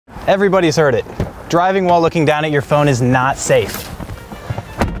Everybody's heard it. Driving while looking down at your phone is not safe.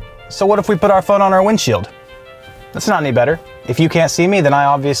 So what if we put our phone on our windshield? That's not any better. If you can't see me, then I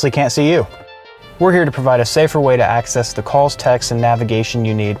obviously can't see you. We're here to provide a safer way to access the calls, texts, and navigation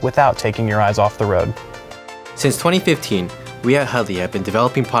you need without taking your eyes off the road. Since 2015, we at Hudly have been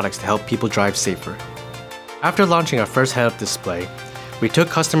developing products to help people drive safer. After launching our first head-up display, we took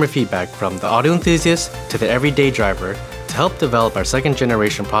customer feedback from the auto enthusiast to the everyday driver to help develop our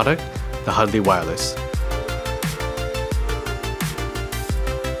second-generation product, the Hudly Wireless.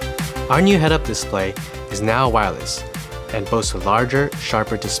 Our new head-up display is now wireless and boasts a larger,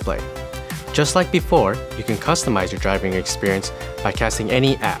 sharper display. Just like before, you can customize your driving experience by casting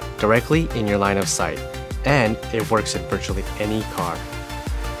any app directly in your line of sight, and it works in virtually any car.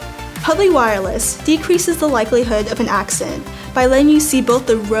 Hudly Wireless decreases the likelihood of an accident by letting you see both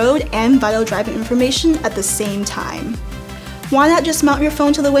the road and vital driving information at the same time. Why not just mount your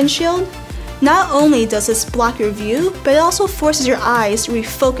phone to the windshield? Not only does this block your view, but it also forces your eyes to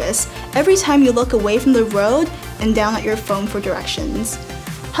refocus every time you look away from the road and down at your phone for directions.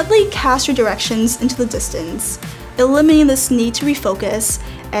 Hudly casts your directions into the distance, eliminating this need to refocus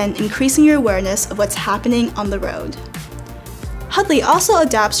and increasing your awareness of what's happening on the road. Hudly also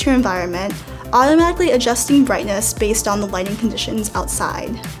adapts to your environment, automatically adjusting brightness based on the lighting conditions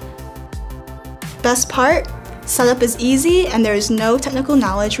outside. Best part? Setup is easy and there is no technical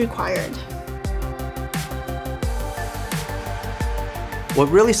knowledge required. What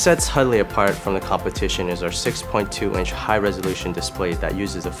really sets Hudly apart from the competition is our 6.2-inch high-resolution display that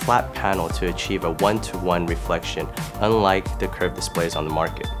uses a flat panel to achieve a one-to-one reflection, unlike the curved displays on the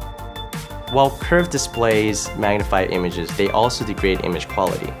market. While curved displays magnify images, they also degrade image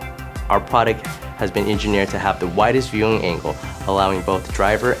quality. Our product has been engineered to have the widest viewing angle, allowing both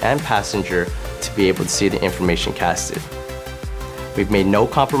driver and passenger to be able to see the information casted. We've made no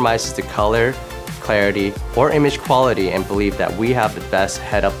compromises to color, clarity, or image quality and believe that we have the best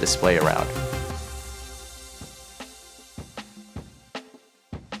head-up display around.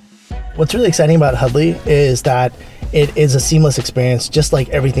 What's really exciting about Hudly is that it is a seamless experience, just like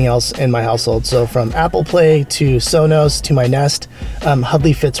everything else in my household. So from Apple Play to Sonos to my Nest,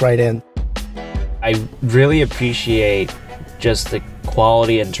 Hudly fits right in. I really appreciate just the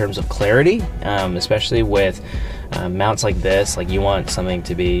quality in terms of clarity, especially with mounts like this. Like, you want something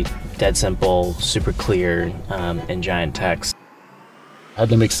to be dead simple, super clear, and giant text.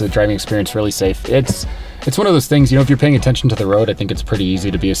 Hudly makes the driving experience really safe. It's one of those things, you know, if you're paying attention to the road, I think it's pretty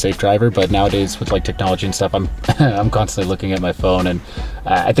easy to be a safe driver, but nowadays with like technology and stuff, I'm constantly looking at my phone, and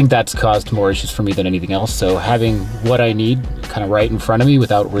I think that's caused more issues for me than anything else. So having what I need kind of right in front of me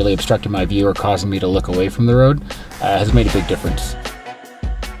without really obstructing my view or causing me to look away from the road has made a big difference.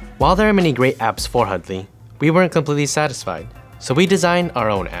 While there are many great apps for Hudly, we weren't completely satisfied, so we designed our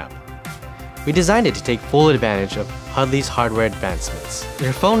own app. We designed it to take full advantage of Hudly's hardware advancements.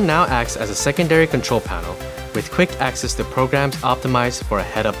 Your phone now acts as a secondary control panel with quick access to programs optimized for a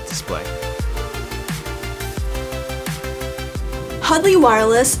head-up display. Hudly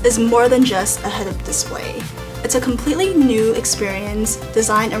Wireless is more than just a head-up display. It's a completely new experience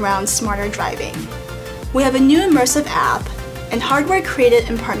designed around smarter driving. We have a new immersive app and hardware created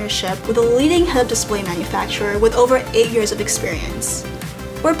in partnership with a leading head-up display manufacturer with over 8 years of experience.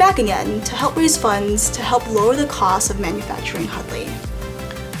 We're back again to help raise funds to help lower the cost of manufacturing Hudly.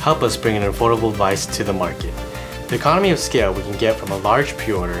 Help us bring an affordable device to the market. The economy of scale we can get from a large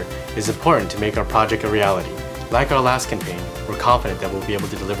pre-order is important to make our project a reality. Like our last campaign, we're confident that we'll be able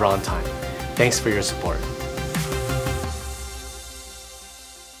to deliver on time. Thanks for your support.